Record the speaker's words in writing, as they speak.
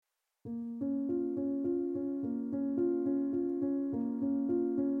Live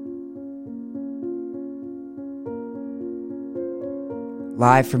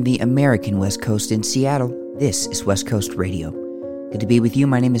from the American West Coast in Seattle, this is West Coast Radio. Good to be with you.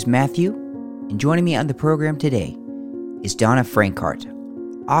 My name is Matthew, and joining me on the program today is Donna Frankhart,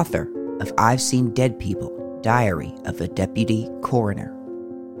 author of I've Seen Dead People, Diary of a Deputy Coroner.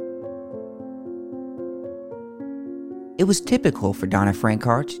 It was typical for Donna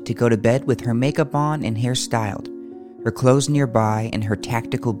Frankhart to go to bed with her makeup on and hair styled, her clothes nearby and her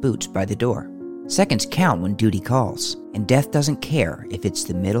tactical boots by the door. Seconds count when duty calls, and death doesn't care if it's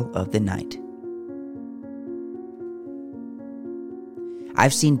the middle of the night.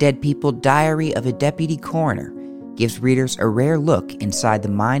 I've Seen Dead People, Diary of a Deputy Coroner gives readers a rare look inside the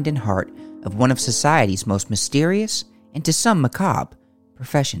mind and heart of one of society's most mysterious, and to some macabre,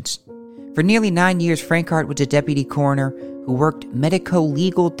 professions. For nearly 9 years, Frankhart was a deputy coroner who worked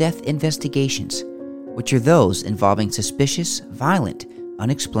medico-legal death investigations, which are those involving suspicious, violent,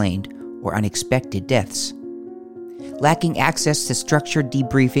 unexplained, or unexpected deaths. Lacking access to structured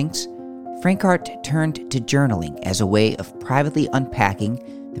debriefings, Frankhart turned to journaling as a way of privately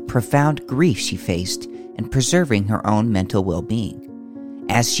unpacking the profound grief she faced and preserving her own mental well-being.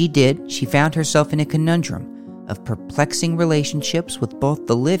 As she did, she found herself in a conundrum of perplexing relationships with both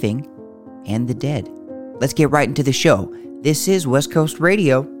the living and the dead. Let's get right into the show. This is West Coast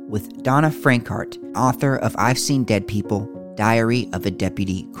Radio with Donna Frankhart, author of I've Seen Dead People, Diary of a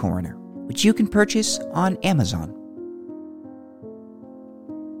Deputy Coroner, which you can purchase on Amazon.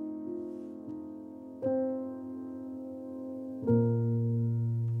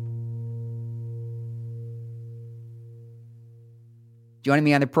 Joining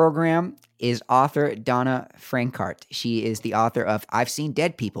me on the program is author Donna Frankhart. She is the author of I've Seen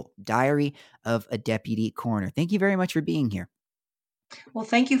Dead People, Diary of a Deputy Coroner. Thank you very much for being here. Well,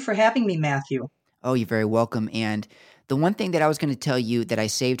 thank you for having me, Matthew. Oh, you're very welcome. And the one thing that I was going to tell you that I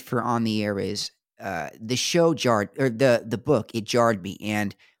saved for on the air is the show jarred, or the book, it jarred me.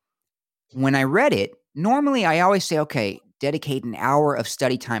 And when I read it, normally I always say, okay, dedicate an hour of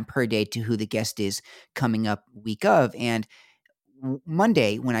study time per day to who the guest is coming up week of. And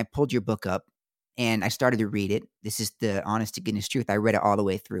Monday, when I pulled your book up and I started to read it, this is the honest to goodness truth, I read it all the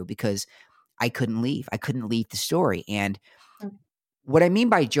way through because I couldn't leave. I couldn't leave the story. And what I mean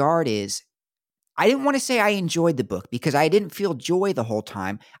by jarred is I didn't want to say I enjoyed the book because I didn't feel joy the whole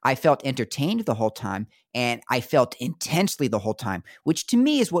time. I felt entertained the whole time, and I felt intensely the whole time, which to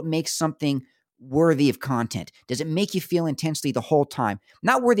me is what makes something worthy of content. Does it make you feel intensely the whole time?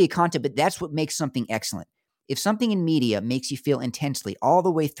 Not worthy of content, but that's what makes something excellent. If something in media makes you feel intensely all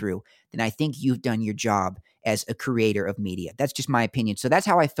the way through, then I think you've done your job as a creator of media. That's just my opinion. So that's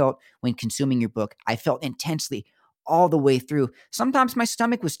how I felt when consuming your book. I felt intensely all the way through. Sometimes my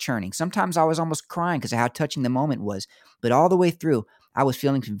stomach was churning. Sometimes I was almost crying because of how touching the moment was. But all the way through, I was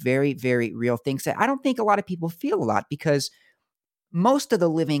feeling some very, very real things that I don't think a lot of people feel a lot because most of the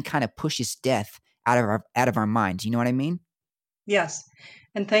living kind of pushes death out of our minds. You know what I mean? Yes,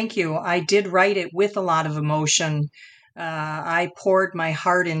 and thank you. I did write it with a lot of emotion. I poured my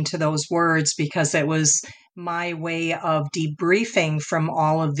heart into those words because it was my way of debriefing from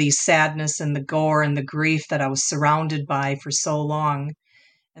all of the sadness and the gore and the grief that I was surrounded by for so long.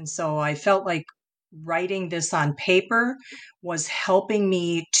 And so I felt like writing this on paper was helping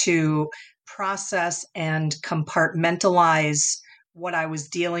me to process and compartmentalize what I was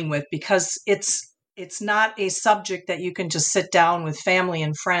dealing with because it's not a subject that you can just sit down with family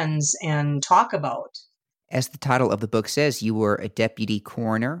and friends and talk about. As the title of the book says, you were a deputy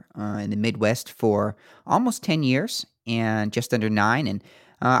coroner in the Midwest for almost 10 years and just under 9. And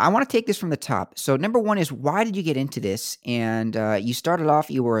I want to take this from the top. So number one is, why did you get into this? And you started off,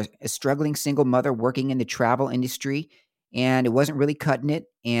 you were a struggling single mother working in the travel industry, and it wasn't really cutting it.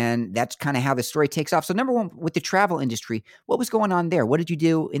 And that's kind of how the story takes off. So number one, with the travel industry, what was going on there? What did you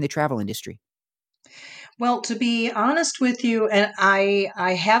do in the travel industry? Well, to be honest with you, and I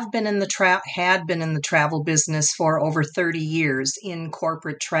have been in the had been in the travel business for over 30 years in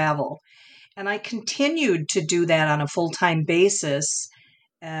corporate travel. And I continued to do that on a full-time basis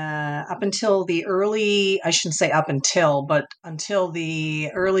up until the early, I shouldn't say up until, but until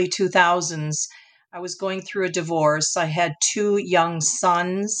the early 2000s. I was going through a divorce. I had 2 young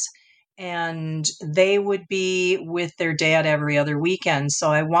sons, and they would be with their dad every other weekend. So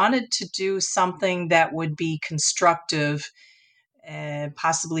I wanted to do something that would be constructive and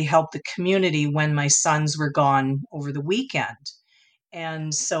possibly help the community when my sons were gone over the weekend.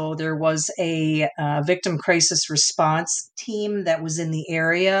 And so there was a victim crisis response team that was in the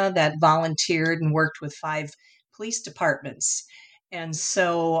area that volunteered and worked with 5 police departments. And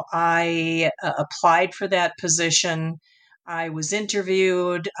so I applied for that position. I was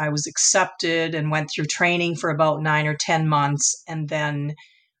interviewed, I was accepted, and went through training for about 9 or 10 months. And then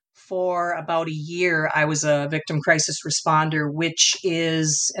for about a year, I was a victim crisis responder, which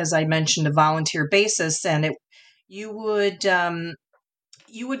is, as I mentioned, a volunteer basis. And you would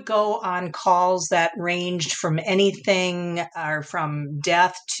you would go on calls that ranged from anything or from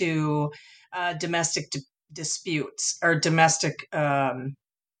death to domestic disputes or domestic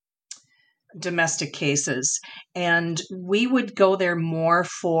cases. And we would go there more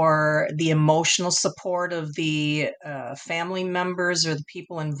for the emotional support of the family members or the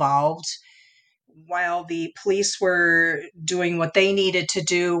people involved. While the police were doing what they needed to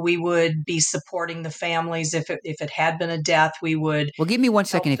do, we would be supporting the families. If it had been a death, we would Well, give me 1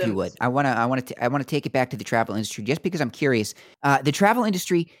 second help if you them. would. I wanna take it back to the travel industry just because I'm curious. The travel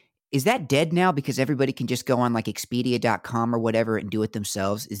industry, is that dead now because everybody can just go on like Expedia.com or whatever and do it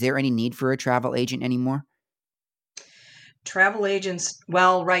themselves? Is there any need for a travel agent anymore? Travel agents,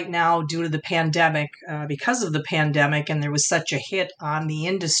 well, right now, due to the pandemic, because of the pandemic, and there was such a hit on the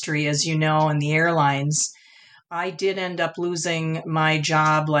industry, as you know, and the airlines, I did end up losing my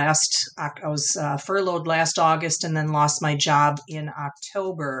job I was furloughed last August and then lost my job in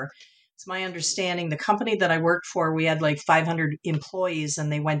October. It's my understanding the company that I worked for, we had like 500 employees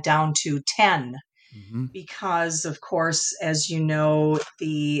and they went down to 10 Mhm. because, of course, as you know,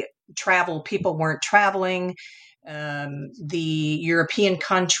 the people weren't traveling. The European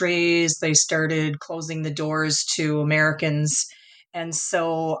countries, they started closing the doors to Americans. And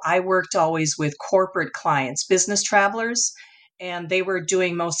so I worked always with corporate clients, business travelers, and they were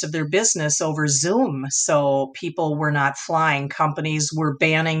doing most of their business over Zoom. So people were not flying. Companies were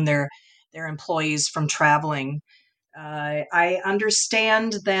banning their employees from traveling. I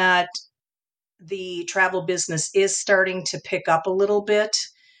understand that the travel business is starting to pick up a little bit,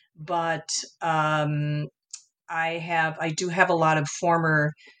 but I do have a lot of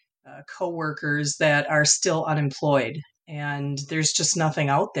former coworkers that are still unemployed, and there's just nothing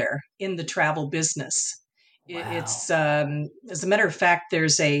out there in the travel business. Wow. As a matter of fact,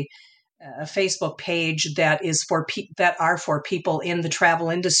 there's a Facebook page that is that are for people in the travel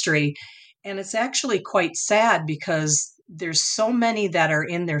industry, and it's actually quite sad because there's so many that are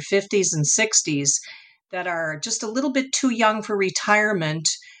in their 50s and 60s that are just a little bit too young for retirement,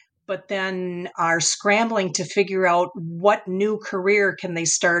 but then are scrambling to figure out what new career can they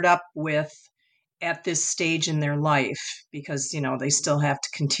start up with at this stage in their life because they still have to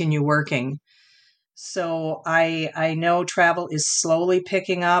continue working. So I know travel is slowly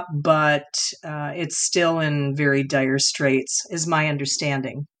picking up, but it's still in very dire straits, is my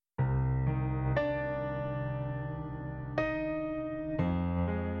understanding.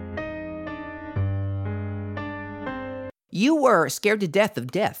 You were scared to death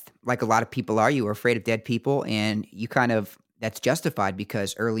of death, like a lot of people are. You were afraid of dead people, and you kind of that's justified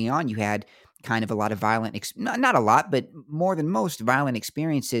because early on you had kind of a lot of not a lot, but more than most violent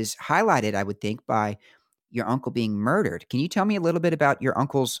experiences highlighted, I would think, by your uncle being murdered. Can you tell me a little bit about your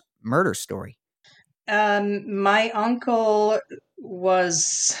uncle's murder story? My uncle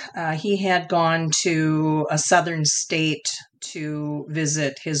he had gone to a southern state to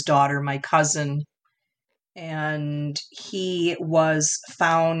visit his daughter, my cousin, and he was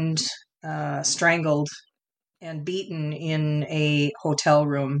found strangled and beaten in a hotel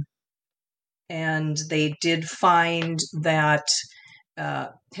room. And they did find that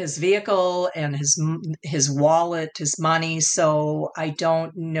his vehicle and his wallet, his money. So I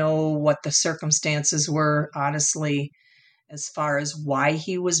don't know what the circumstances were, honestly, as far as why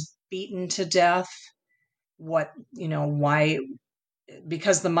he was beaten to death. Why?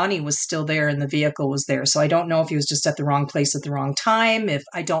 Because the money was still there and the vehicle was there. So I don't know if he was just at the wrong place at the wrong time. If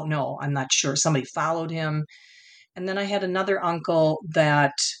I don't know, I'm not sure. Somebody followed him. And then I had another uncle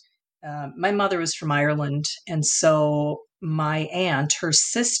that my mother was from Ireland. And so my aunt, her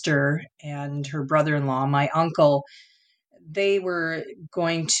sister, and her brother in law, my uncle, they were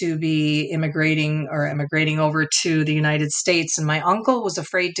going to be immigrating over to the United States. And my uncle was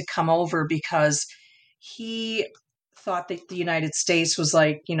afraid to come over because he thought that the United States was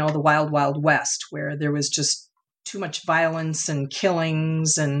like, the wild, wild west, where there was just too much violence and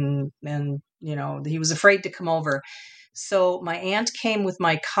killings and he was afraid to come over. So my aunt came with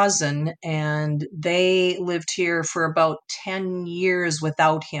my cousin and they lived here for about 10 years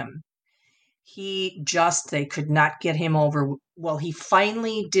without him. They could not get him over. Well, he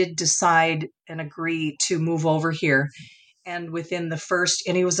finally did decide and agree to move over here. And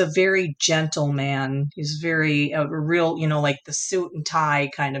and he was a very gentle man. He's very, a real, like the suit and tie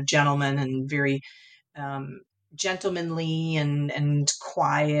kind of gentleman and very gentlemanly and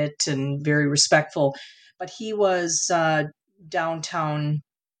quiet and very respectful. But he was downtown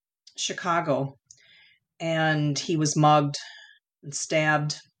Chicago, and he was mugged and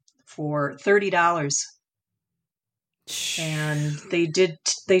stabbed for $30. And they did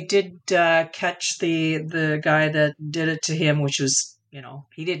catch the guy that did it to him, which was,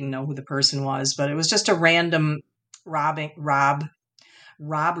 he didn't know who the person was, but it was just a random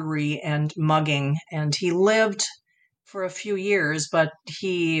robbery and mugging. And he lived for a few years, but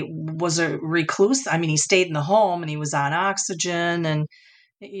he was a recluse. I mean, he stayed in the home and he was on oxygen, and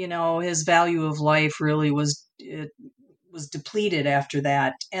his value of life really was depleted after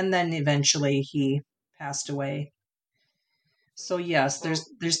that. And then eventually he passed away. So yes,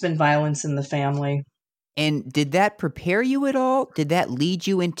 there's been violence in the family. And did that prepare you at all? Did that lead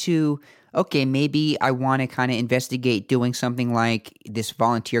you into, okay, maybe I want to kind of investigate doing something like this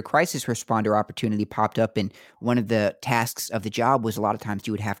volunteer crisis responder opportunity popped up, and one of the tasks of the job was a lot of times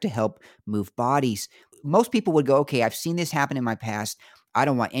you would have to help move bodies. Most people would go, okay, I've seen this happen in my past. I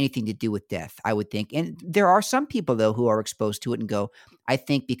don't want anything to do with death, I would think. And there are some people, though, who are exposed to it and go, I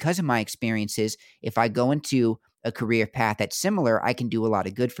think because of my experiences, if I go into a career path that's similar, I can do a lot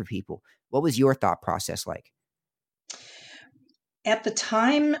of good for people. What was your thought process like? At the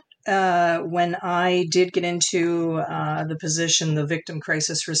time, when I did get into the position, the victim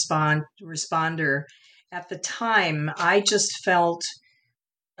crisis responder, at the time, I just felt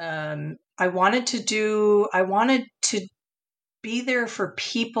I wanted to be there for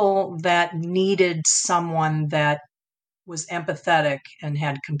people that needed someone that was empathetic and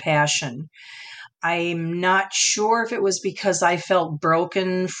had compassion. I'm not sure if it was because I felt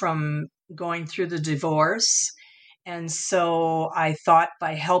broken from going through the divorce. And so I thought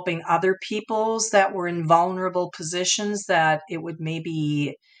by helping other peoples that were in vulnerable positions that it would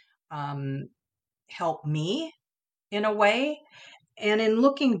maybe um, help me in a way. And in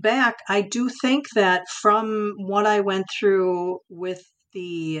looking back, I do think that from what I went through with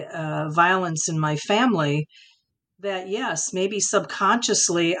the violence in my family, that yes, maybe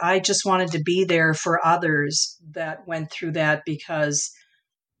subconsciously, I just wanted to be there for others that went through that, because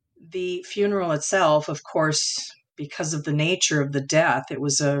the funeral itself, of course, because of the nature of the death, it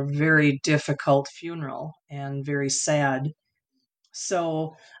was a very difficult funeral and very sad.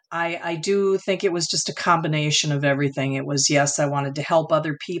 So I do think it was just a combination of everything. It was, yes, I wanted to help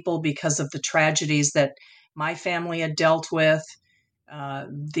other people because of the tragedies that my family had dealt with,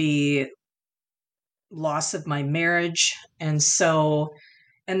 the loss of my marriage. And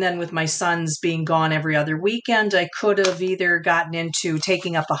then with my sons being gone every other weekend, I could have either gotten into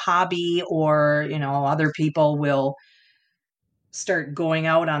taking up a hobby, or, other people will start going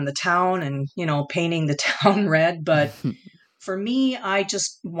out on the town and, painting the town red. But for me, I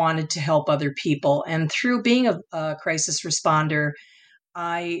just wanted to help other people. And through being a crisis responder,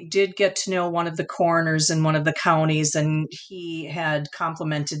 I did get to know one of the coroners in one of the counties, and he had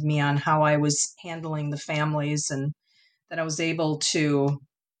complimented me on how I was handling the families, and that I was able to,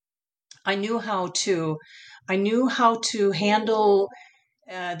 I knew how to, I knew how to handle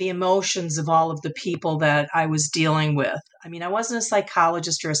the emotions of all of the people that I was dealing with. I mean, I wasn't a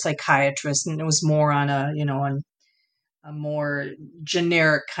psychologist or a psychiatrist, and it was more on a more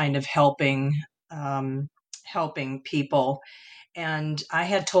generic kind of helping people. And I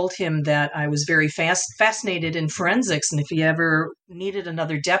had told him that I was very fascinated in forensics, and if he ever needed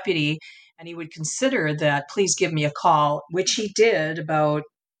another deputy and he would consider that, please give me a call, which he did about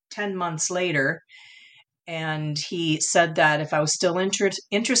 10 months later. And he said that if I was still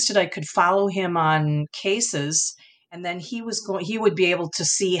interested, I could follow him on cases, and then he would be able to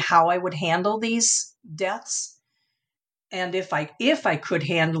see how I would handle these deaths, and if I could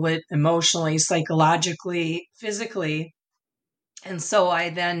handle it emotionally, psychologically, physically. And so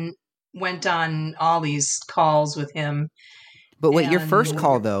I then went on all these calls with him. But wait, your first And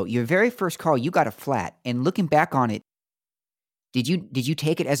call though, your very first call, you got a flat. And looking back on it, did you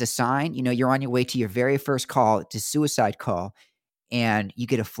take it as a sign? You know, you're on your way to your very first call, it's a suicide call, and you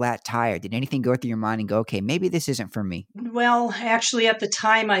get a flat tire. Did anything go through your mind and go, okay, maybe this isn't for me? well, actually, at the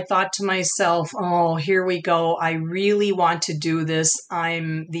time, I thought to myself, oh, here we go. I really want to do this.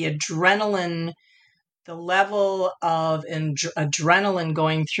 The level of adrenaline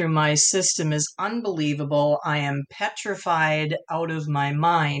going through my system is unbelievable. I am petrified out of my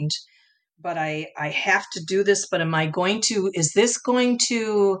mind, but I have to do this. But is this going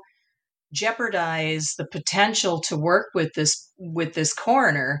to jeopardize the potential to work with this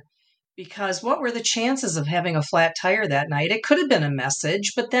coroner? Because what were the chances of having a flat tire that night? It could have been a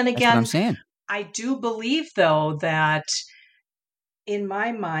message, but then That's what I'm again, saying. I do believe, though, that in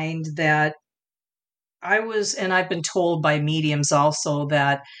my mind, that and I've been told by mediums also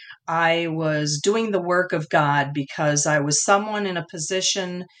that I was doing the work of God because I was someone in a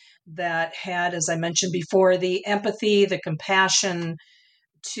position that had, as I mentioned before, the empathy, the compassion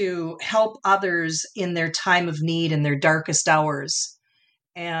to help others in their time of need, in their darkest hours.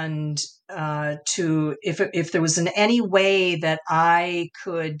 And to if there was in any way that I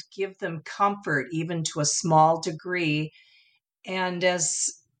could give them comfort, even to a small degree, and as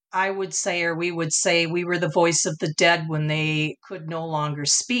I would say, or we would say, we were the voice of the dead when they could no longer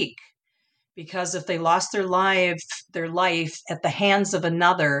speak. Because if they lost their life at the hands of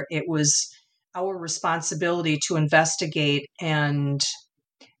another, it was our responsibility to investigate and,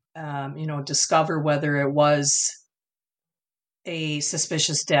 discover whether it was a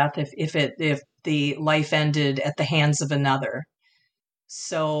suspicious death if the life ended at the hands of another.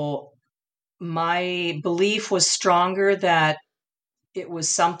 So my belief was stronger that it was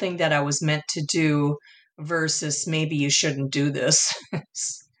something that I was meant to do versus maybe you shouldn't do this.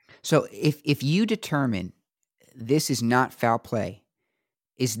 So if you determine this is not foul play,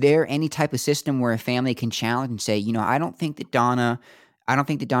 is there any type of system where a family can challenge and say, I don't think that Donna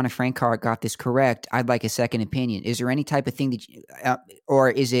Frankart got this correct. I'd like a second opinion. Is there any type of thing or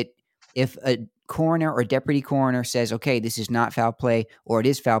is it if a coroner or deputy coroner says, okay, this is not foul play or it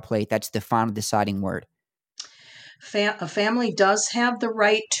is foul play, that's the final deciding word? A family does have the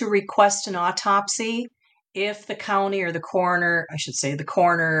right to request an autopsy if the county or the coroner, I should say the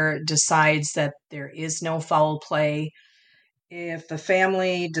coroner, decides that there is no foul play. If the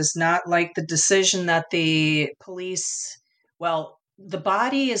family does not like the decision that the police, well, the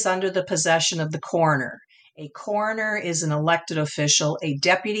body is under the possession of the coroner. A coroner is an elected official. A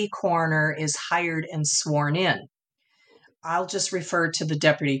deputy coroner is hired and sworn in. I'll just refer to the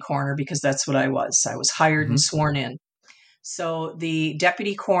deputy coroner because that's what I was. I was hired and Mm-hmm. sworn in. So the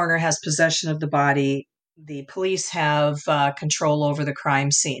deputy coroner has possession of the body. The police have control over the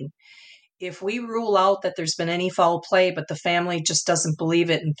crime scene. If we rule out that there's been any foul play, but the family just doesn't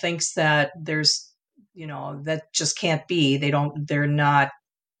believe it and thinks that that just can't be, they're not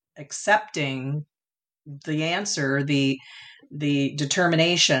accepting the answer, the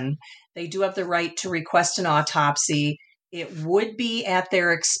determination, they do have the right to request an autopsy. It would be at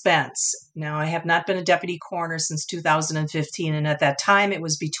their expense. Now, I have not been a deputy coroner since 2015, and at that time, it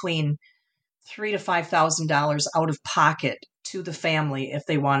was between $3,000 to $5,000 out of pocket to the family if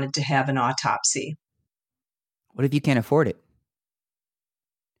they wanted to have an autopsy. What if you can't afford it?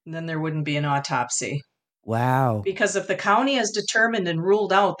 And then there wouldn't be an autopsy. Wow. Because if the county has determined and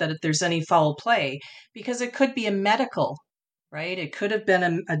ruled out that if there's any foul play, because it could be a medical, right? It could have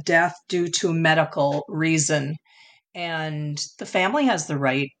been a death due to a medical reason. And the family has the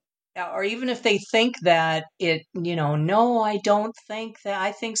right, or even if they think that no, I don't think that,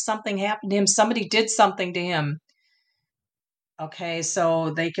 I think something happened to him. Somebody did something to him. Okay,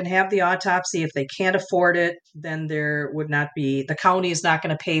 so they can have the autopsy. If they can't afford it, then there would not be, the county is not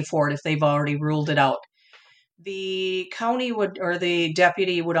going to pay for it if they've already ruled it out. The county would, or the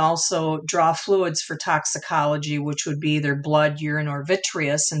deputy would also draw fluids for toxicology, which would be either blood, urine, or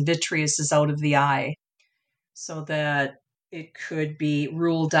vitreous, and vitreous is out of the eye, so that it could be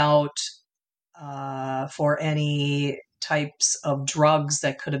ruled out for any types of drugs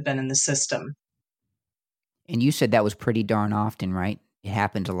that could have been in the system. And you said that was pretty darn often, right? It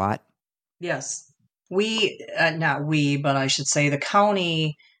happens a lot. Yes. Not we, but I should say the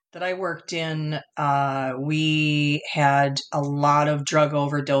county that I worked in, we had a lot of drug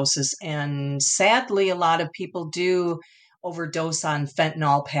overdoses. And sadly, a lot of people do overdose on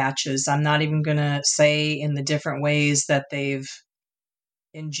fentanyl patches. I'm not even going to say in the different ways that they've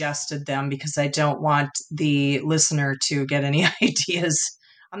ingested them because I don't want the listener to get any ideas.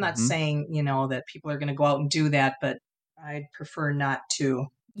 I'm not Mm-hmm. saying, that people are going to go out and do that, but I'd prefer not to.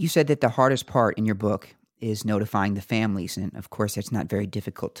 You said that the hardest part in your book is notifying the families, and of course, that's not very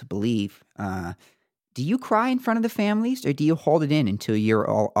difficult to believe. Do you cry in front of the families, or do you hold it in until you're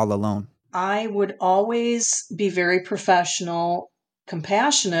all alone? I would always be very professional,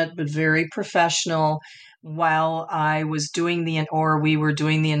 compassionate, but very professional while I was doing we were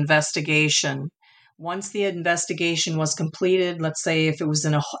doing the investigation. Once the investigation was completed, let's say if it was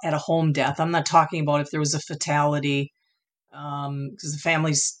at a home death, I'm not talking about if there was a fatality, because the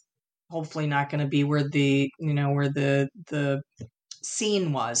family's hopefully not going to be where the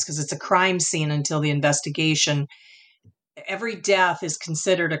scene was, because it's a crime scene until the investigation. Every death is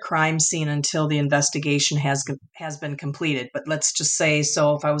considered a crime scene until the investigation has been completed. But let's just say,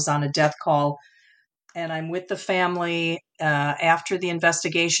 so if I was on a death call and I'm with the family after the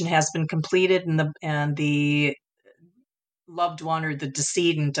investigation has been completed and the loved one or the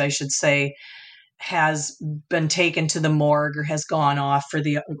decedent, I should say, has been taken to the morgue or has gone off for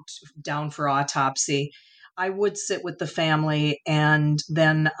the down for autopsy, I would sit with the family, and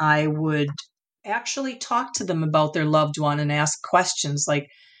then I would actually talk to them about their loved one and ask questions, like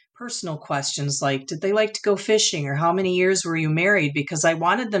personal questions, like did they like to go fishing, or how many years were you married, because I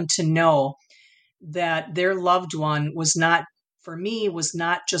wanted them to know that their loved one was not, for me, was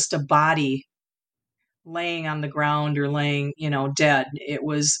not just a body laying on the ground or laying, dead. It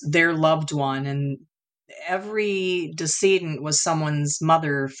was their loved one. And every decedent was someone's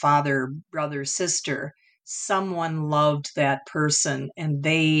mother, father, brother, sister. Someone loved that person, and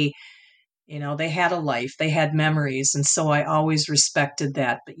they had a life, they had memories. And so I always respected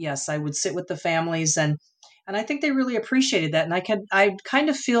that. But yes, I would sit with the families, and I think they really appreciated that. And I kind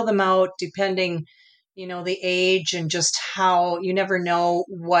of feel them out depending, the age, and just how you never know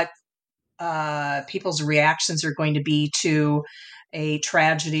what people's reactions are going to be to a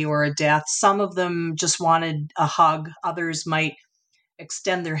tragedy or a death. Some of them just wanted a hug. Others might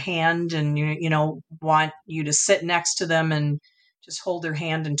extend their hand and want you to sit next to them and just hold their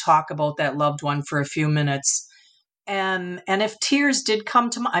hand and talk about that loved one for a few minutes. And if tears did come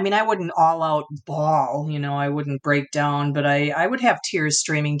to my, I mean, I wouldn't all out bawl, I wouldn't break down, but I would have tears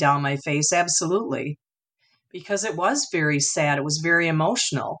streaming down my face, absolutely, because it was very sad. It was very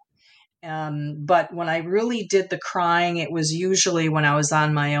emotional. But when I really did the crying, it was usually when I was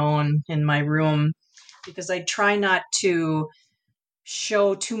on my own in my room, because I try not to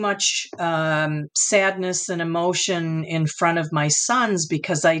show too much sadness and emotion in front of my sons,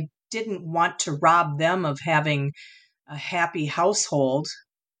 because I didn't want to rob them of having a happy household.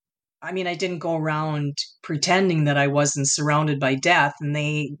 I mean, I didn't go around pretending that I wasn't surrounded by death, and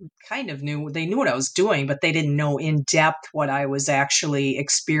they kind of knew what I was doing, but they didn't know in depth what I was actually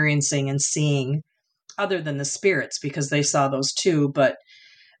experiencing and seeing, other than the spirits, because they saw those too. But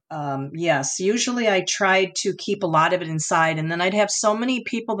yes, usually I tried to keep a lot of it inside. And then I'd have so many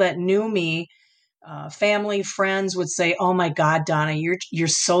people that knew me, family, friends, would say, "Oh my God, Donna, you're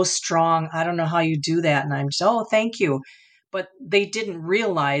so strong. I don't know how you do that." And I'm just, "Oh, thank you." But they didn't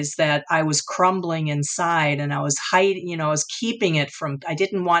realize that I was crumbling inside, and I was hiding, I was keeping it from, I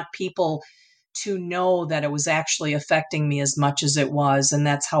didn't want people to know that it was actually affecting me as much as it was. And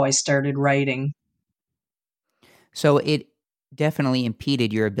that's how I started writing. So it definitely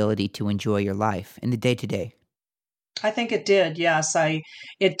impeded your ability to enjoy your life in the day to day. I think it did. Yes,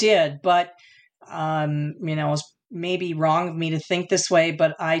 it did. But it's maybe wrong of me to think this way,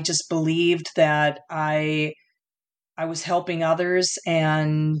 but I just believed that I was helping others,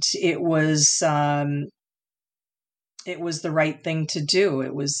 and it was the right thing to do.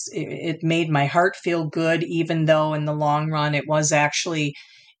 It made my heart feel good, even though in the long run it was actually,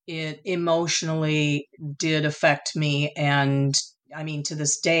 it emotionally did affect me. And I mean, to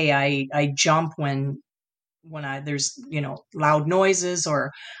this day, I jump when I there's loud noises, or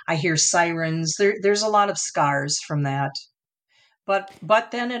I hear sirens. There's a lot of scars from that.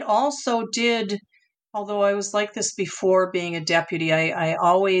 But then it also did, although I was like this before being a deputy, I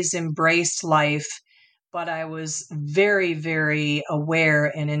always embraced life, but I was very, very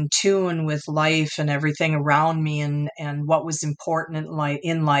aware and in tune with life and everything around me, and what was important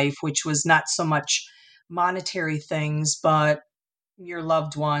in life, which was not so much monetary things, but your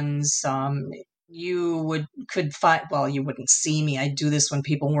loved ones. You could find, well, you wouldn't see me. I'd do this when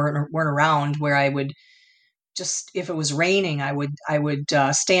people weren't around, where I would just, if it was raining, I would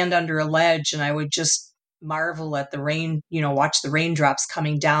stand under a ledge, and I would just marvel at the rain, watch the raindrops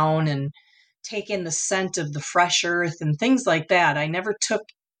coming down, and take in the scent of the fresh earth and things like that. I never took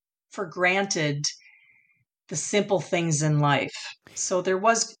for granted the simple things in life. So there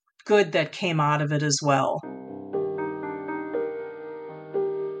was good that came out of it as well.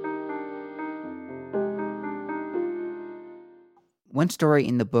 One story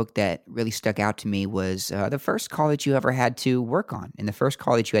in the book that really stuck out to me was the first call that you ever had to work on. And the first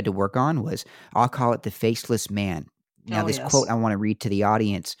call that you had to work on was, I'll call it, the Faceless Man. Now, Oh, this quote yes. I want to read to the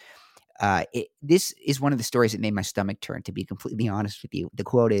audience. This is one of the stories that made my stomach turn, to be completely honest with you. The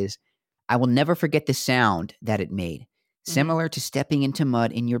quote is, "I will never forget the sound that it made, Hmm. similar to stepping into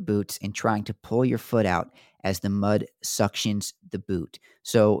mud in your boots and trying to pull your foot out as the mud suctions the boot."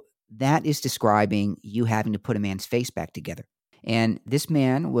 So that is describing you having to put a man's face back together. And this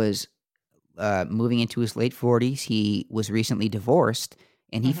man was moving into his late 40s. He was recently divorced,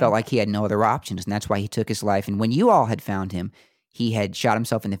 and he felt Hmm. like he had no other options, and that's why he took his life. And when you all had found him, he had shot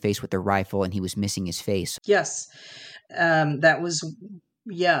himself in the face with a rifle, and he was missing his face. Yes. That was,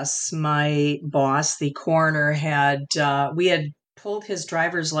 yes, my boss, the coroner, we had pulled his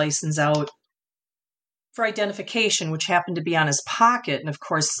driver's license out for identification, which happened to be on his pocket. And of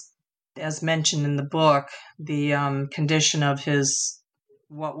course, as mentioned in the book, the condition of his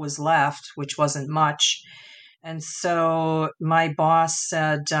what was left, which wasn't much. And so my boss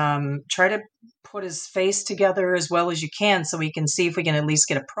said, try to put his face together as well as you can so we can see if we can at least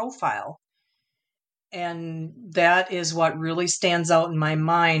get a profile. And that is what really stands out in my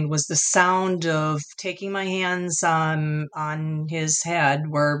mind was the sound of taking my hands on his head,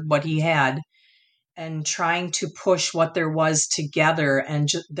 where what he had, and trying to push what there was together. And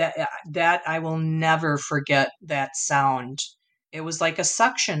that I will never forget that sound. It was like a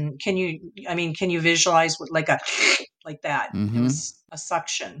suction. Can you visualize what, like a like that? It Mm-hmm. was a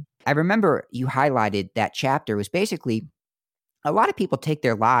suction. I remember you highlighted that chapter was basically a lot of people take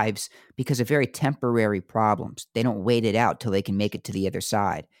their lives because of very temporary problems. They don't wait it out till they can make it to the other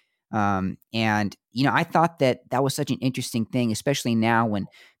side. And I thought that that was such an interesting thing, especially now when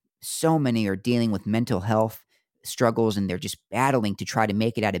so many are dealing with mental health struggles and they're just battling to try to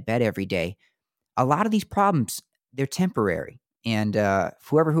make it out of bed every day. A lot of these problems, they're temporary. And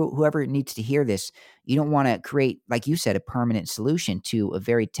whoever needs to hear this, you don't want to create, like you said, a permanent solution to a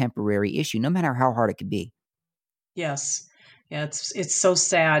very temporary issue, no matter how hard it could be. Yes, yeah. It's so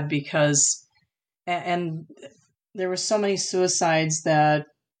sad because and there were so many suicides that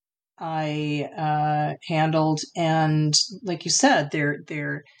I handled, and like you said,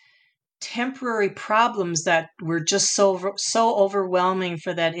 they're temporary problems that were just so overwhelming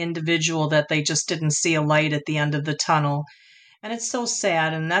for that individual that they just didn't see a light at the end of the tunnel, and it's so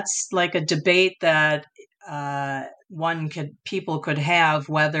sad. And that's like a debate that one could people could have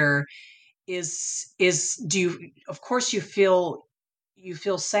whether is do you of course you feel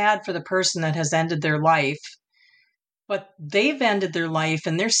sad for the person that has ended their life, but they've ended their life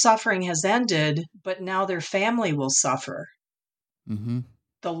and their suffering has ended, but now their family will suffer Mm-hmm.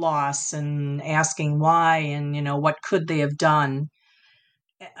 the loss and asking why and what could they have done.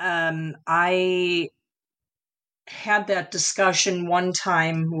 I had that discussion one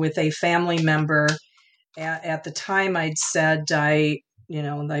time with a family member. At the time I'd said I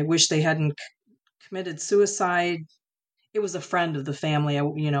wish they hadn't committed suicide. It was a friend of the family. I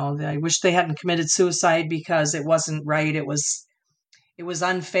wish they hadn't committed suicide because it wasn't right. It was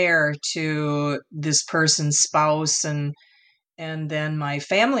unfair to this person's spouse. And then my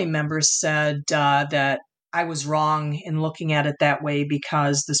family members said that I was wrong in looking at it that way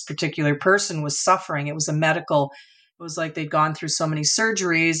because this particular person was suffering. It was a medical. It was like they'd gone through so many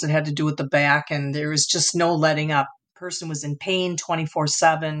surgeries that had to do with the back, and there was just no letting up. Person was in pain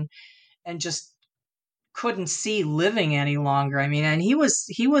 24/7 and just couldn't see living any longer. I mean, and he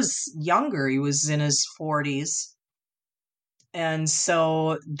was younger. He was in his 40s. And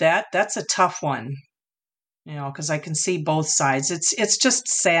so that's a tough one, because I can see both sides. It's just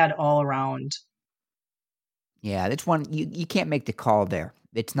sad all around. Yeah, that's one you can't make the call there.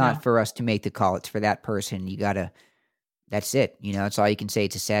 It's not No. for us to make the call. It's for that person. You gotta. That's it. That's all you can say.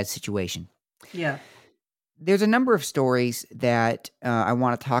 It's a sad situation. Yeah. There's a number of stories that I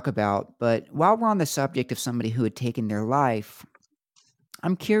want to talk about, but while we're on the subject of somebody who had taken their life,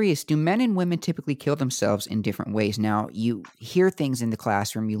 I'm curious, do men and women typically kill themselves in different ways? Now, you hear things in the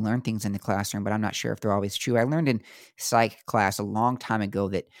classroom, you learn things in the classroom, but I'm not sure if they're always true. I learned in psych class a long time ago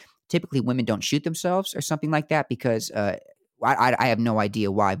that typically women don't shoot themselves or something like that because I have no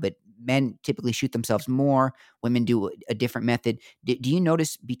idea why, but men typically shoot themselves more. Women do a different method. Do you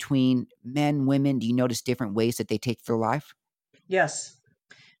notice between men, women, do you notice different ways that they take their life? Yes.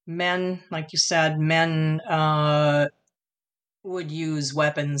 Men, like you said, men would use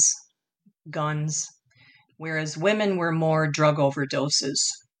weapons, guns, whereas women were more drug overdoses.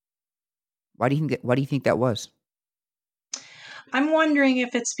 Why do you think that was? I'm wondering if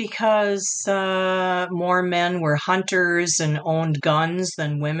it's because more men were hunters and owned guns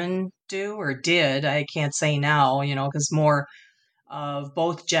than women do or did. I can't say now, because more of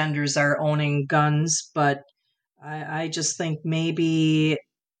both genders are owning guns. But I just think maybe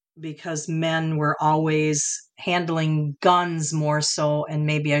because men were always handling guns more so, and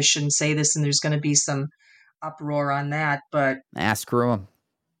maybe I shouldn't say this, and there's going to be some uproar on that. But Screw them.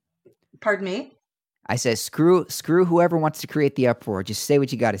 pardon me. I said, screw whoever wants to create the uproar. Just say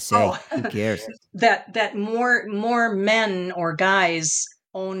what you got to say. Oh, Who cares? that more men or guys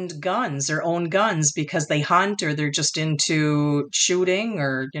own guns because they hunt or they're just into shooting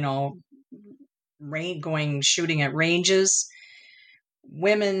or going shooting at ranges.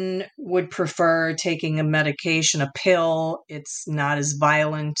 Women would prefer taking a medication, a pill. It's not as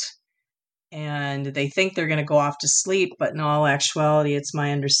violent, and they think they're going to go off to sleep, but in all actuality, it's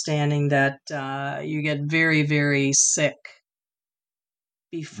my understanding that you get very, very sick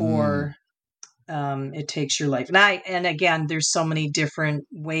Mm, before it takes your life. And again, there's so many different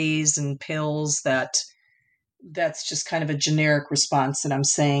ways and pills that's just kind of a generic response that I'm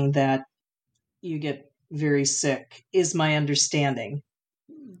saying that you get very sick, is my understanding,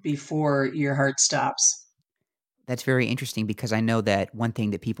 before your heart stops. That's very interesting because I know that one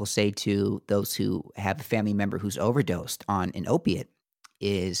thing that people say to those who have a family member who's overdosed on an opiate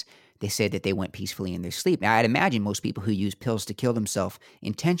is they say that they went peacefully in their sleep. Now, I'd imagine most people who use pills to kill themselves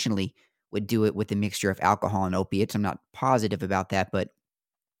intentionally would do it with a mixture of alcohol and opiates. I'm not positive about that, but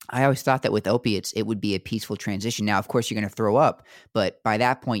I always thought that with opiates, it would be a peaceful transition. Now, of course, you're going to throw up, but by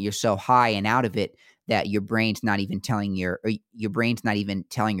that point, you're so high and out of it that your brain's not even telling your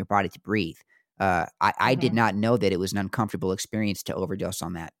body to breathe. I did Hmm. not know that it was an uncomfortable experience to overdose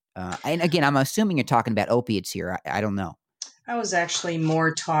on that. And again, I'm assuming you're talking about opiates here. I don't know. I was actually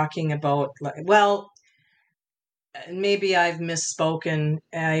more talking about, well, maybe I've misspoken.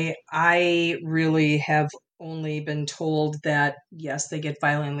 I really have only been told that yes, they get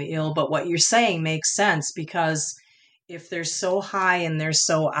violently ill, but what you're saying makes sense, because if they're so high and they're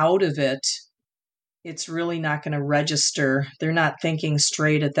so out of it, it's really not going to register. They're not thinking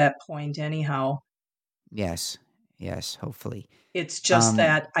straight at that point anyhow. Yes, yes, hopefully. It's just Um,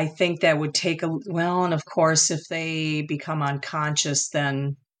 that I think that would take well, and of course, if they become unconscious,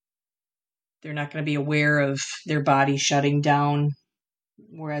 then they're not going to be aware of their body shutting down.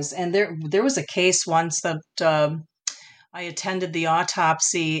 Whereas, and there was a case once that I attended the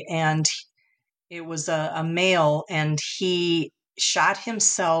autopsy, and it was a male, and he shot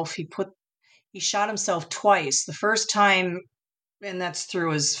himself. He shot himself twice. The first time, and that's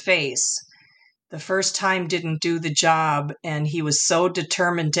through his face. The first time didn't do the job, and he was so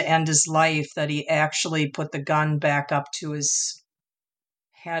determined to end his life that he actually put the gun back up to his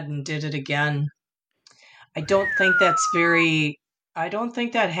head and did it again. I don't think that's very, I don't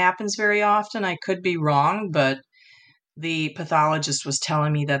think that happens very often. I could be wrong, but the pathologist was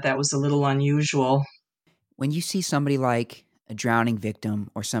telling me that that was a little unusual. when you see somebody like a drowning victim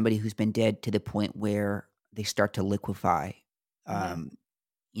or somebody who's been dead to the point where they start to liquefy, Hmm. um,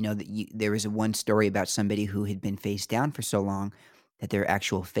 there was a one story about somebody who had been face down for so long that their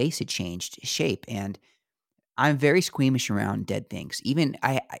actual face had changed shape. And I'm very squeamish around dead things. Even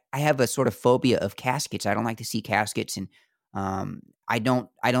I have a sort of phobia of caskets. I don't like to see caskets, and I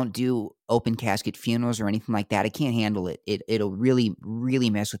don't do open casket funerals or anything like that. I can't handle it. It'll really really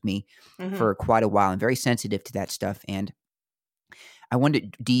mess with me Hmm. for quite a while. I'm very sensitive to that stuff, and I wonder,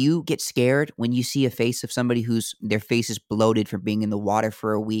 do you get scared when you see a face of somebody whose their face is bloated from being in the water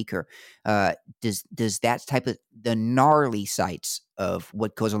for a week, or uh, does that type of the gnarly sights of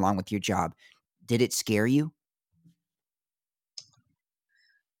what goes along with your job? Did it scare you?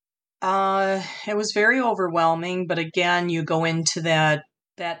 It was very overwhelming, but again, you go into that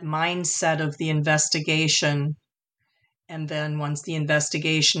mindset of the investigation. And then once the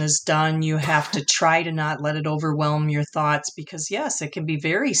investigation is done, you have to try to not let it overwhelm your thoughts, because yes, it can be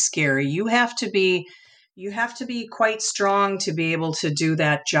very scary. You have to be quite strong to be able to do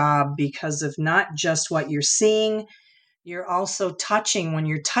that job, because of not just what you're seeing, you're also touching. When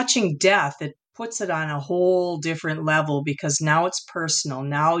you're touching death, it puts it on a whole different level, because now it's personal.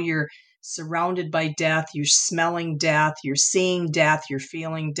 Now you're surrounded by death, you're smelling death, you're seeing death, you're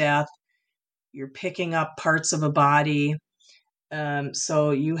feeling death, you're picking up parts of a body.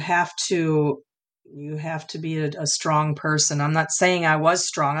 So you have to be a strong person. I'm not saying I was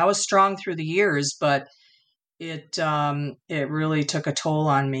strong. I was strong through the years, but it really took a toll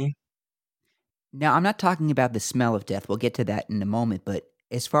on me. Now, I'm not talking about the smell of death. We'll get to that in a moment. But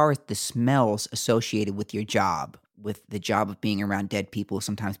as far as the smells associated with your job, with the job of being around dead people,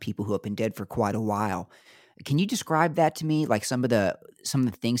 sometimes people who have been dead for quite a while, can you describe that to me? Like some of the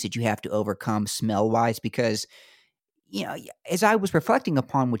things that you have to overcome smell wise? Because as I was reflecting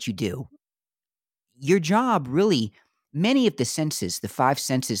upon what you do, your job really, many of the senses, the five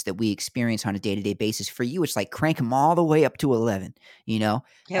senses that we experience on a day-to-day basis, for you it's like crank them all the way up to 11. you know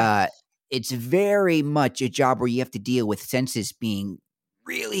Yeah. uh it's very much a job where you have to deal with senses being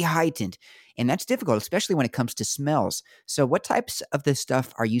really heightened, and that's difficult, especially when it comes to smells. So what types of this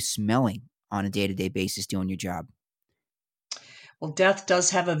stuff are you smelling on a day-to-day basis doing your job? Well, death does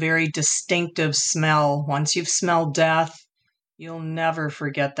have a very distinctive smell. Once you've smelled death, you'll never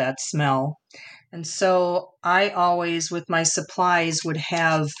forget that smell. And so I always, with my supplies, would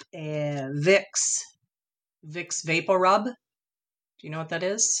have a Vicks Vapor Rub. Do you know what that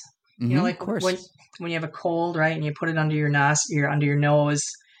is? Of Like course. when you have a cold, right, and you put it under your under your nose.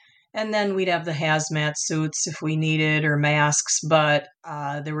 And then we'd have the hazmat suits if we needed, or masks. But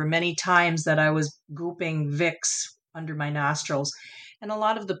there were many times that I was gooping Vicks under my nostrils. And a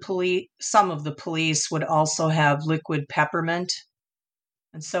lot of the police, some of the police would also have liquid peppermint.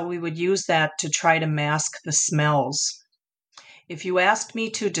 And so we would use that to try to mask the smells. If you asked me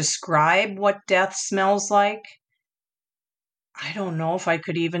to describe what death smells like, I don't know if I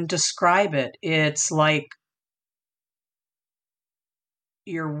could even describe it. It's like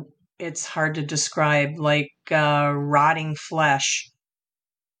you're, it's hard to describe, like rotting flesh.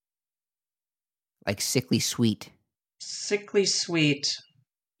 Like sickly sweet. Sickly sweet.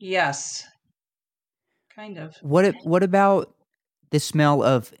 Yes, kind of. What about the smell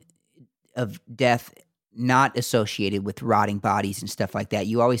of death not associated with rotting bodies and stuff like that?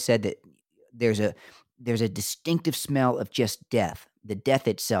 You always said that there's a there's a distinctive smell of just death, the death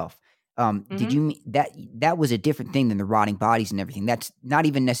itself. Did you Hmm. mean that was a different thing than the rotting bodies and everything? That's not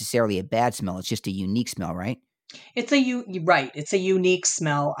even necessarily a bad smell. It's just a unique smell, right? It's a right. It's a unique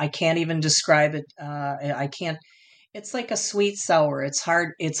smell. I can't even describe it. I can't. It's like a sweet sour. It's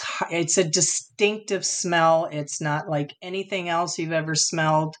hard. It's a distinctive smell. It's not like anything else you've ever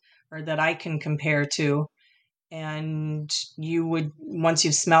smelled or that I can compare to. And you would, once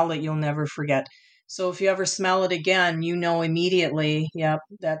you've smelled it, you'll never forget. So if you ever smell it again, you know immediately, yep,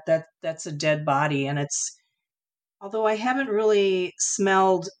 that's a dead body. And it's, although I haven't really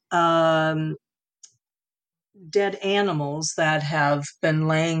smelled dead animals that have been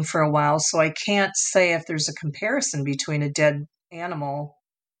laying for a while, so I can't say if there's a comparison between a dead animal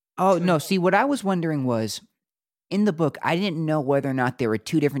Oh to a no, see what I was wondering was in the book, I didn't know whether or not there were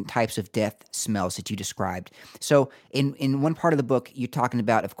two different types of death smells that you described. So, in one part of the book, you're talking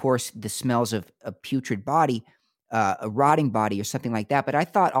about, of course, the smells of a putrid body, a rotting body, or something like that. But I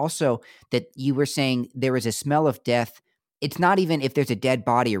thought also that you were saying there was a smell of death. It's not even if there's a dead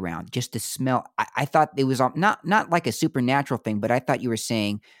body around, just the smell. I thought it was not like a supernatural thing, but I thought you were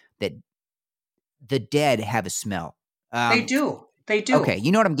saying that the dead have a smell. they Um, do. They okay, do.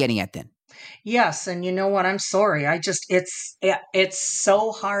 you know what I'm getting at then. Yes, and you know what? I'm sorry. I just it's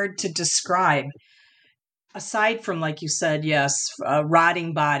so hard to describe. Aside from, like you said, yes,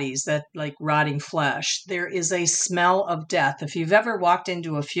 rotting bodies, that like rotting flesh, there is a smell of death. If you've ever walked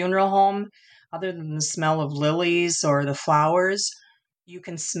into a funeral home, other than the smell of lilies or the flowers, you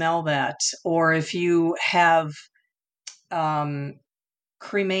can smell that. Or if you have um,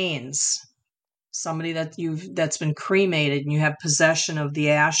 cremains, somebody that's been cremated and you have possession of the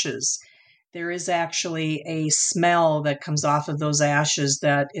ashes, there is actually a smell that comes off of those ashes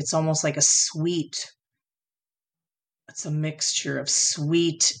that it's almost like a sweet, it's a mixture of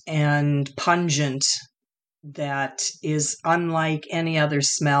sweet and pungent that is unlike any other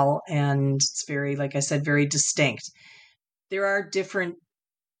smell, and it's very, like I said, very distinct. There are different,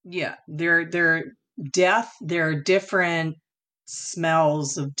 yeah, there death, there are different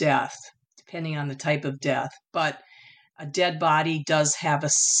smells of death depending on the type of death, but a dead body does have a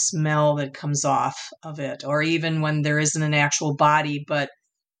smell that comes off of it, or even when there isn't an actual body but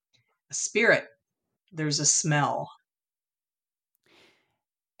a spirit, there's a smell.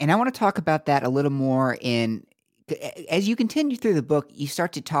 And I want to talk about that a little more as you continue through the book, you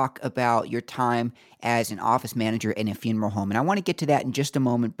start to talk about your time as an office manager in a funeral home. And I want to get to that in just a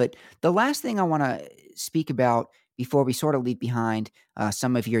moment. But the last thing I want to speak about before we sort of leave behind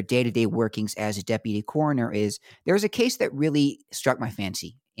some of your day to day workings as a deputy coroner is there's a case that really struck my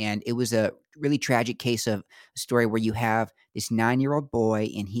fancy. And it was a really tragic case of a story where you have this 9-year-old boy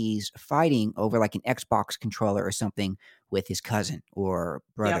and he's fighting over like an Xbox controller or something with his cousin or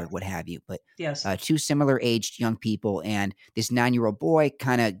brother, Yep. what have you. But Yes. two similar aged young people, and this 9-year-old boy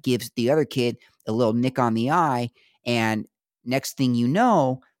kind of gives the other kid a little nick on the eye. And next thing you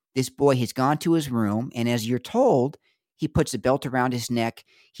know, this boy has gone to his room, and as you're told, he puts a belt around his neck,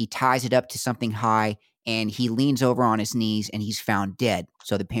 he ties it up to something high, and he leans over on his knees, and he's found dead.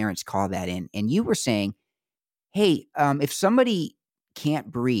 So the parents call that in. And you were saying, hey, if somebody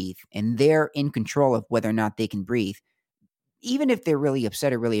can't breathe and they're in control of whether or not they can breathe, even if they're really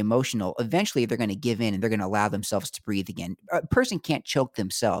upset or really emotional, eventually they're going to give in and they're going to allow themselves to breathe again. A person can't choke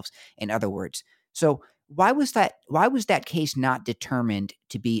themselves, in other words. So why was that? Why was that case not determined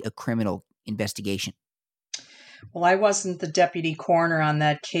to be a criminal investigation? Well, I wasn't the deputy coroner on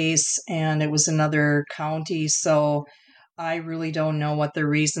that case, and it was another county, so I really don't know what the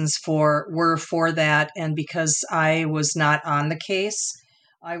reasons for were for that. And because I was not on the case,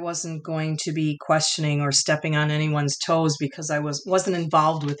 I wasn't going to be questioning or stepping on anyone's toes because I wasn't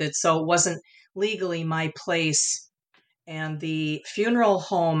involved with it. So it wasn't legally my place. And the funeral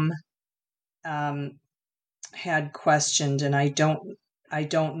home um, had questioned, and I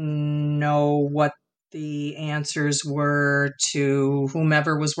don't know what the answers were to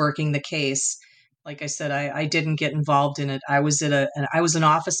whomever was working the case. Like I said, I didn't get involved in it. I was an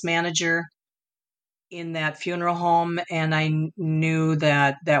office manager in that funeral home, and knew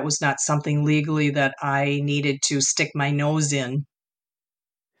that that was not something legally that I needed to stick my nose in.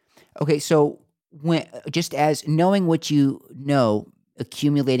 Okay, so when just as knowing what you know,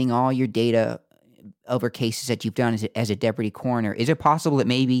 accumulating all your data over cases that you've done as a deputy coroner, is it possible that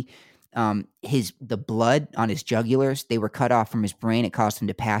maybe the blood on his jugulars, they were cut off from his brain? It caused him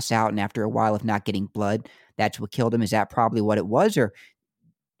to pass out, and after a while of not getting blood, that's what killed him. Is that probably what it was, or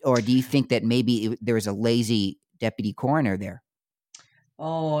do you think that maybe there was a lazy deputy coroner there?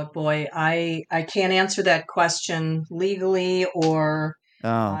 Oh boy, I can't answer that question legally, or Oh,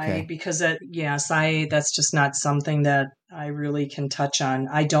 I okay. because that yes, I that's just not something that I really can touch on.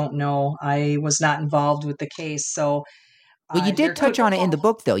 I don't know. I was not involved with the case, so Well, you there did could touch on it in the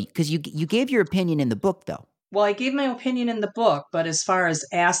book, though, because you gave your opinion in the book, though. well, I gave my opinion in the book, but as far as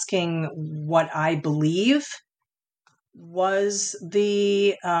asking what I believe was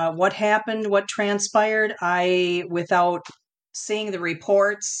the what happened, what transpired, I without seeing the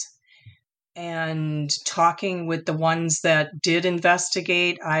reports and talking with the ones that did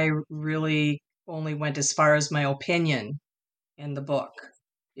investigate, I really only went as far as my opinion in the book.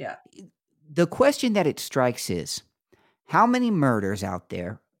 Yeah. The question that it strikes is, how many murders out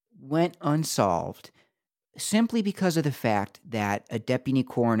there went unsolved simply because of the fact that a deputy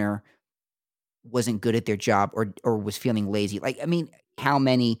coroner wasn't good at their job or was feeling lazy? Like, I mean, how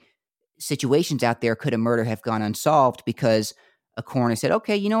many situations out there could a murder have gone unsolved because a coroner said,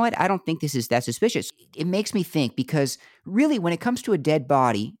 "Okay, you know what? I don't think this is that suspicious." It makes me think because really, when it comes to a dead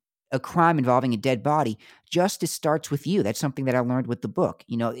body, a crime involving a dead body, justice starts with you. That's something that I learned with the book.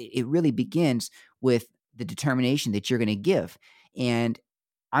 You know, it really begins with the determination that you're going to give. And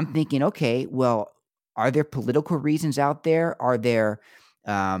I'm thinking, okay, well, are there political reasons out there? Are there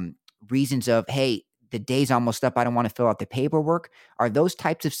um, reasons of, hey, the day's almost up. I don't want to fill out the paperwork. Are those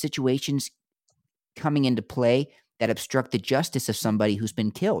types of situations coming into play that obstruct the justice of somebody who's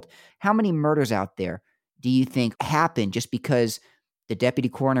been killed? How many murders out there do you think happened just because the deputy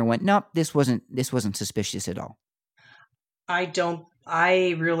coroner went, nope, this wasn't suspicious at all?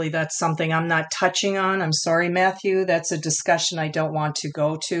 I really, that's something I'm not touching on. I'm sorry, Matthew. That's a discussion I don't want to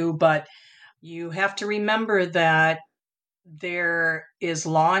go to, but you have to remember that there is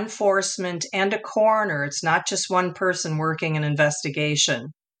law enforcement and a coroner. It's not just one person working an investigation.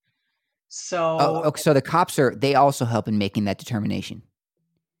 So So the cops they also help in making that determination.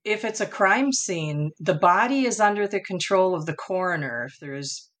 if it's a crime scene, the body is under the control of the coroner. If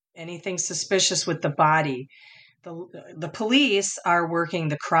there's anything suspicious with the body, the police are working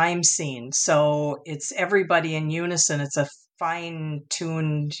the crime scene. So it's everybody in unison. It's a fine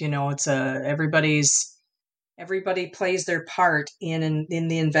tuned, it's a everybody plays their part in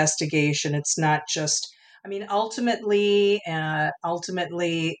the investigation. It's not just, I mean, ultimately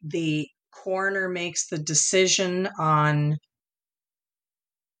the coroner makes the decision on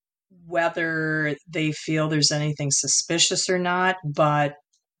whether they feel there's anything suspicious or not, but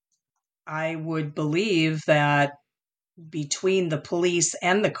I would believe that between the police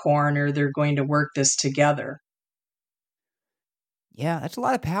and the coroner, they're going to work this together. Yeah, that's a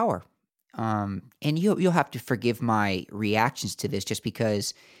lot of power. And you'll have to forgive my reactions to this just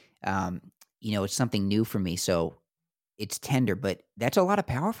because, um, it's something new for me. So it's tender, but that's a lot of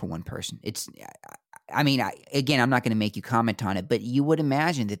power for one person. I mean, again, I'm not going to make you comment on it, but you would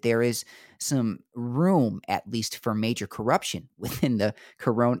imagine that there is some room, at least, for major corruption within the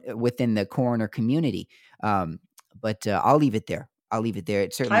coroner community. But I'll leave it there. I'll leave it there.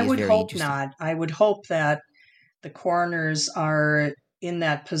 It I certainly is would very hope interesting. not. I would hope that the coroners are in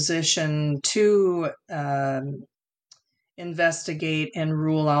that position to investigate and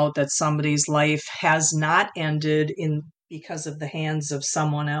rule out that somebody's life has not ended in because of the hands of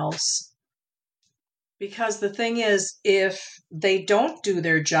someone else. Because the thing is, if they don't do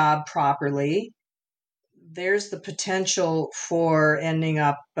their job properly, there's the potential for ending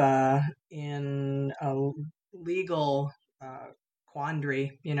up in a legal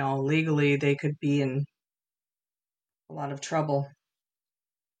quandary. Legally, they could be in a lot of trouble.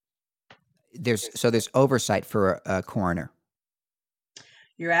 There's oversight for a coroner.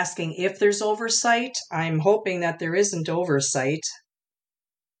 You're asking if there's oversight. I'm hoping that there isn't oversight.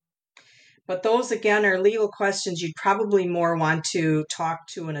 But those, again, are legal questions you'd probably more want to talk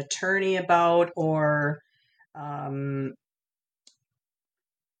to an attorney about, or um,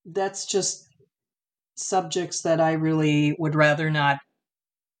 that's just subjects that I really would rather not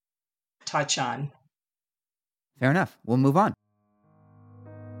touch on. Fair enough. We'll move on.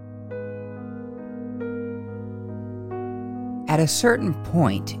 At a certain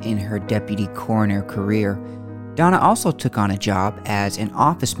point in her deputy coroner career, Donna also took on a job as an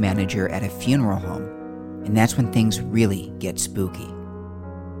office manager at a funeral home, and that's when things really get spooky.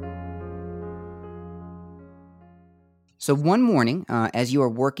 So one morning, as you are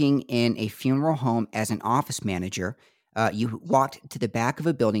working in a funeral home as an office manager, you walked to the back of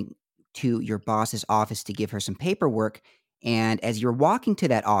a building to your boss's office to give her some paperwork. And as you're walking to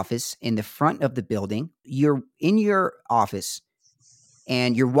that office in the front of the building, you're in your office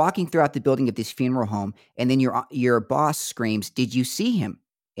and you're walking throughout the building of this funeral home, and then your boss screams, "Did you see him?"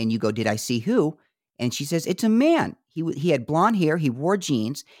 And you go, "Did I see who?" And she says, "It's a man. He had blonde hair, he wore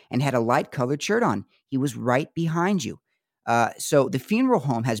jeans, and had a light colored shirt on. He was right behind you." So the funeral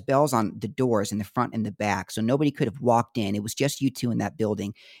home has bells on the doors in the front and the back, so nobody could have walked in. It was just you two in that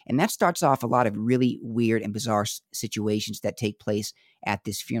building, and that starts off a lot of really weird and bizarre situations that take place at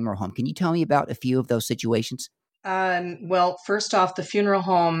this funeral home. Can you tell me about a few of those situations? Well, first off, the funeral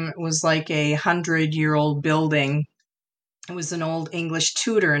home was like 100-year-old building. It was an old English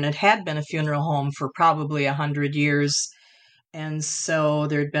tutor, and it had been a funeral home for probably 100 years. And so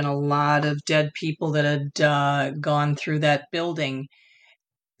there'd been a lot of dead people that had gone through that building.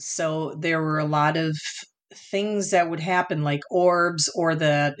 So there were a lot of things that would happen, like orbs, or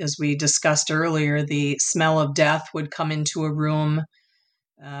that, as we discussed earlier, the smell of death would come into a room.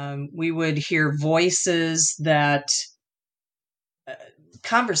 We would hear voices that uh,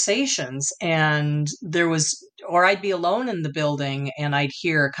 conversations, and there was, or I'd be alone in the building and I'd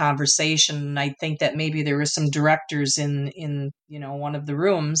hear a conversation, and I'd think that maybe there were some directors in one of the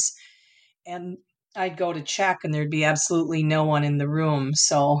rooms, and I'd go to check and there'd be absolutely no one in the room.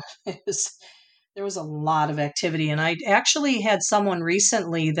 So there was a lot of activity. And I actually had someone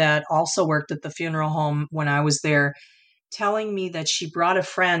recently that also worked at the funeral home when I was there telling me that she brought a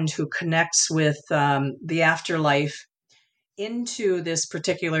friend who connects with the afterlife into this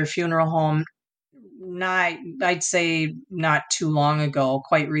particular funeral home. Not, I'd say not too long ago,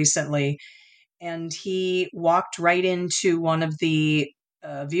 quite recently. And he walked right into one of the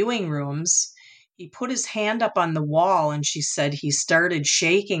viewing rooms. He put his hand up on the wall, and she said he started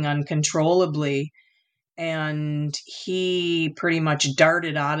shaking uncontrollably. And he pretty much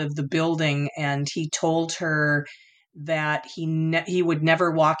darted out of the building, and he told her that he would never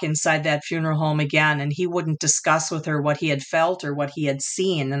walk inside that funeral home again, and he wouldn't discuss with her what he had felt or what he had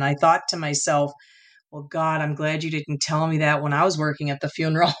seen. And I thought to myself, well, God, I'm glad you didn't tell me that when I was working at the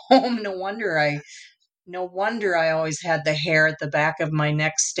funeral home. No wonder I always had the hair at the back of my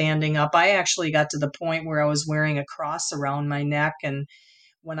neck standing up. I actually got to the point where I was wearing a cross around my neck. And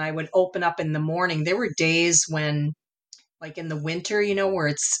when I would open up in the morning, there were days when, like in the winter,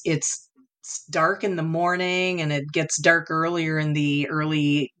 where it's dark in the morning and it gets dark earlier in the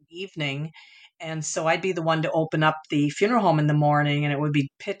early evening. And so I'd be the one to open up the funeral home in the morning, and it would be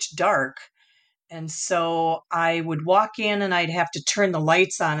pitch dark. And so I would walk in and I'd have to turn the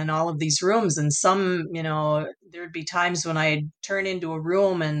lights on in all of these rooms. And there'd be times when I'd turn into a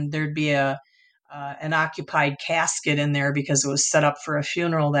room and there'd be an occupied casket in there because it was set up for a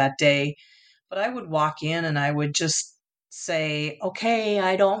funeral that day. But I would walk in and I would just say, "Okay,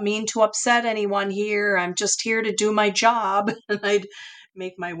 I don't mean to upset anyone here. I'm just here to do my job." And I'd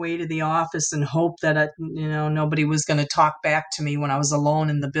make my way to the office and hope that nobody was going to talk back to me when I was alone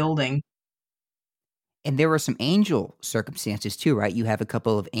in the building. And there were some angel circumstances too, right? You have a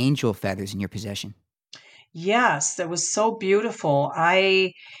couple of angel feathers in your possession. Yes, that was so beautiful.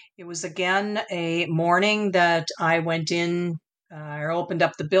 It was again a morning that I went in, I opened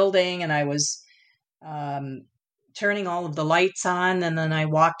up the building, and I was um, turning all of the lights on. And then I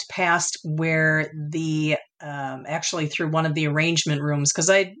walked past where actually through one of the arrangement rooms, because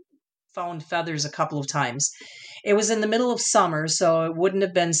I found feathers a couple of times. It was in the middle of summer, so it wouldn't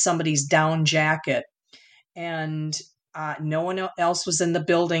have been somebody's down jacket. And no one else was in the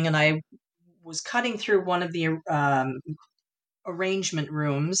building. And I was cutting through one of the arrangement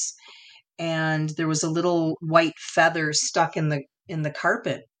rooms, and there was a little white feather stuck in the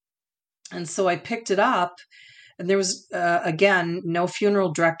carpet. And so I picked it up, and there was again, no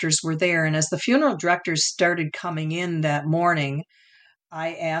funeral directors were there. And as the funeral directors started coming in that morning,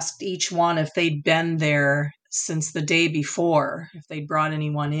 I asked each one if they'd been there since the day before, if they'd brought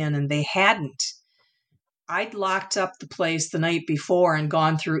anyone in, and they hadn't. I'd locked up the place the night before and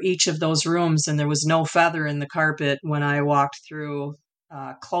gone through each of those rooms, and there was no feather in the carpet when I walked through,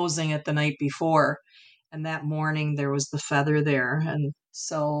 closing it the night before. And that morning there was the feather there. And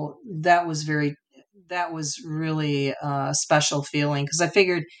so that was really a special feeling, because I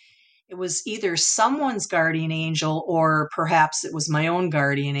figured it was either someone's guardian angel or perhaps it was my own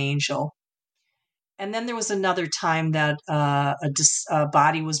guardian angel. And then there was another time that a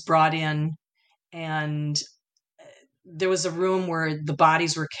body was brought in, and there was a room where the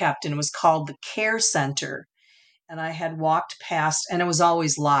bodies were kept, and it was called the care center. And I had walked past, and it was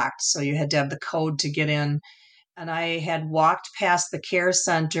always locked, so you had to have the code to get in. And I had walked past the care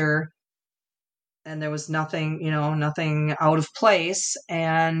center, and there was nothing, nothing out of place.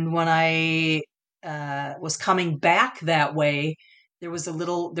 And when I was coming back that way, there was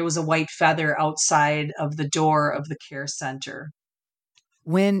a white feather outside of the door of the care center.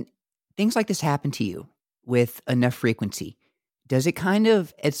 When things like this happen to you with enough frequency, does it kind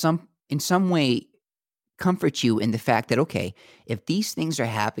of in some way comfort you in the fact that, okay, if these things are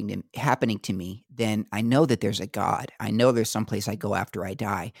happening to me, then I know that there's a God. I know there's someplace I go after I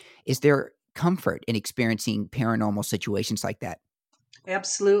die. Is there comfort in experiencing paranormal situations like that?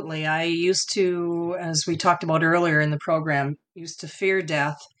 Absolutely. I used to, as we talked about earlier in the program, used to fear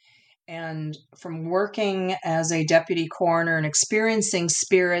death. And from working as a deputy coroner and experiencing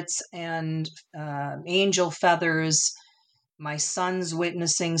spirits and angel feathers, my son's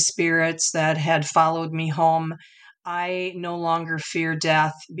witnessing spirits that had followed me home, I no longer fear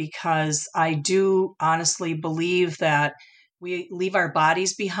death, because I do honestly believe that we leave our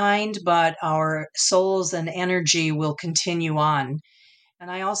bodies behind, but our souls and energy will continue on. And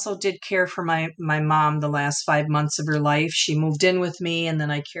I also did care for my mom the last 5 months of her life. She moved in with me, and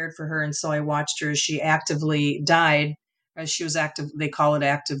then I cared for her. And so I watched her as she actively died, as she was active. They call it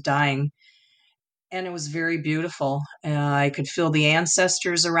active dying. And it was very beautiful. I could feel the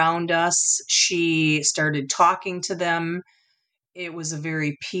ancestors around us. She started talking to them. It was a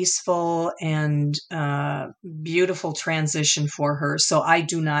very peaceful and beautiful transition for her. So I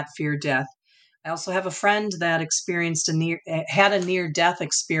do not fear death. I also have a friend that had a near death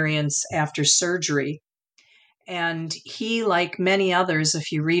experience after surgery. And he, like many others,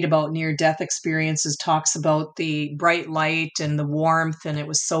 if you read about near death experiences, talks about the bright light and the warmth, and it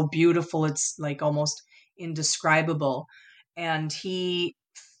was so beautiful. It's like almost indescribable. And he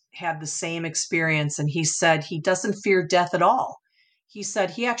had the same experience, and he said he doesn't fear death at all. He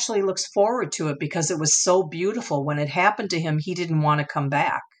said he actually looks forward to it because it was so beautiful. When it happened to him, he didn't want to come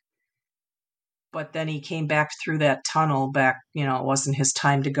back. But then he came back through that tunnel back, it wasn't his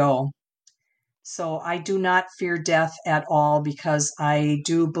time to go. So I do not fear death at all, because I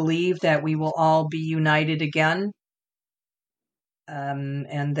do believe that we will all be united again,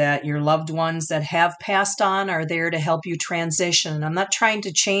 and that your loved ones that have passed on are there to help you transition. I'm not trying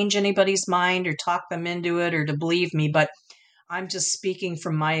to change anybody's mind or talk them into it or to believe me, but I'm just speaking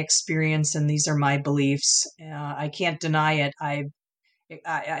from my experience, and these are my beliefs. I can't deny it.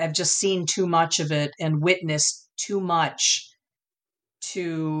 I've just seen too much of it and witnessed too much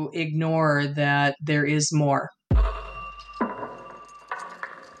to ignore that there is more.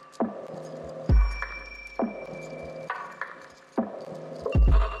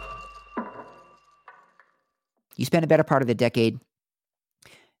 You spent a better part of the decade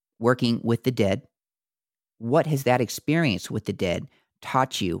working with the dead. What has that experience with the dead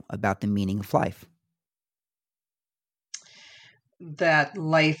taught you about the meaning of life? That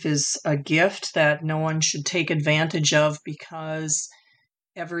life is a gift that no one should take advantage of, because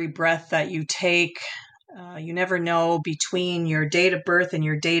every breath that you take, you never know between your date of birth and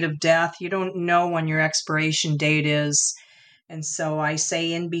your date of death. You don't know when your expiration date is. And so I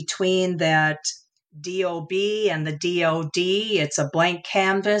say in between that DOB and the DOD, it's a blank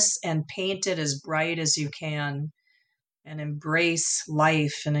canvas, and paint it as bright as you can, and embrace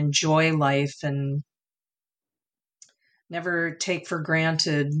life and enjoy life, and never take for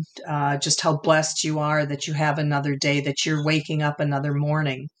granted just how blessed you are that you have another day, that you're waking up another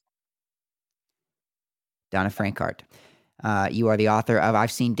morning. Donna Frankart. You are the author of I've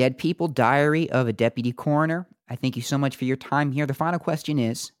Seen Dead People, Diary of a Deputy Coroner. I thank you so much for your time here. The final question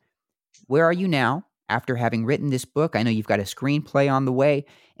is, where are you now after having written this book? I know you've got a screenplay on the way.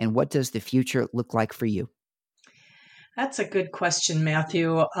 And what does the future look like for you? That's a good question,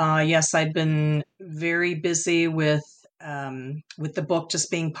 Matthew. Yes, I've been very busy with the book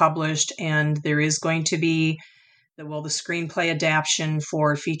just being published, and there is going to be the screenplay adaptation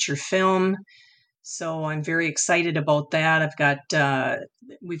for feature film. So I'm very excited about that.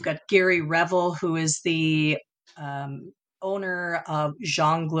 We've got Gary Revel, who is the owner of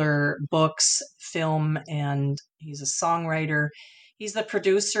Jongleur Books, Film, and he's a songwriter. He's the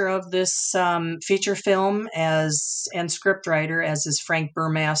producer of this feature film and scriptwriter, as is Frank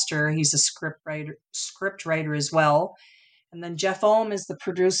Burmaster. He's a scriptwriter as well. And then Jeff Ohm is the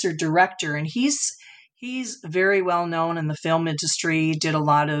producer director, and he's very well known in the film industry. Did a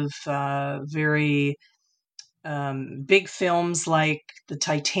lot of very big films like The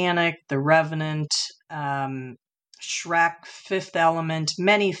Titanic, The Revenant, Shrek, Fifth Element,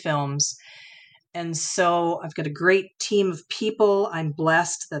 many films. And so I've got a great team of people. I'm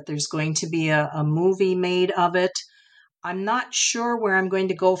blessed that there's going to be a movie made of it. I'm not sure where I'm going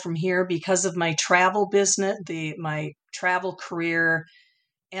to go from here because of my travel business, my travel career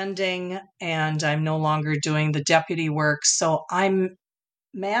ending, and I'm no longer doing the deputy work. So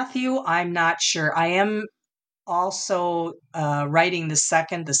Matthew, I'm not sure. I am also writing the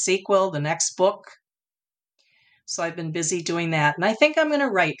sequel, the next book. So I've been busy doing that. And I think I'm going to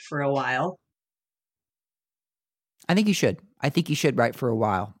write for a while. I think you should. I think you should write for a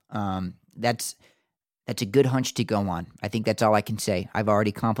while. That's a good hunch to go on. I think that's all I can say. I've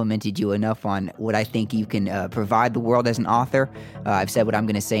already complimented you enough on what I think you can provide the world as an author. I've said what I'm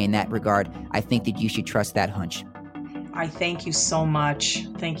going to say in that regard. I think that you should trust that hunch. I thank you so much.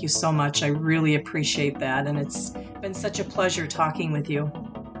 Thank you so much. I really appreciate that. And it's been such a pleasure talking with you.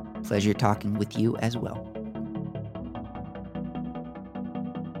 Pleasure talking with you as well.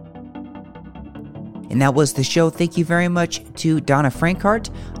 And that was the show. Thank you very much to Donna Frankhart,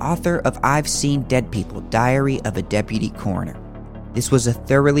 author of I've Seen Dead People, Diary of a Deputy Coroner. This was a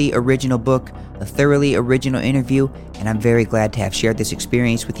thoroughly original book, a thoroughly original interview, and I'm very glad to have shared this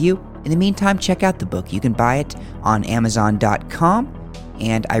experience with you. In the meantime, check out the book. You can buy it on Amazon.com,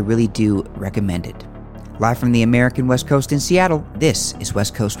 and I really do recommend it. Live from the American West Coast in Seattle, this is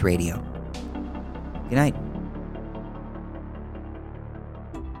West Coast Radio. Good night.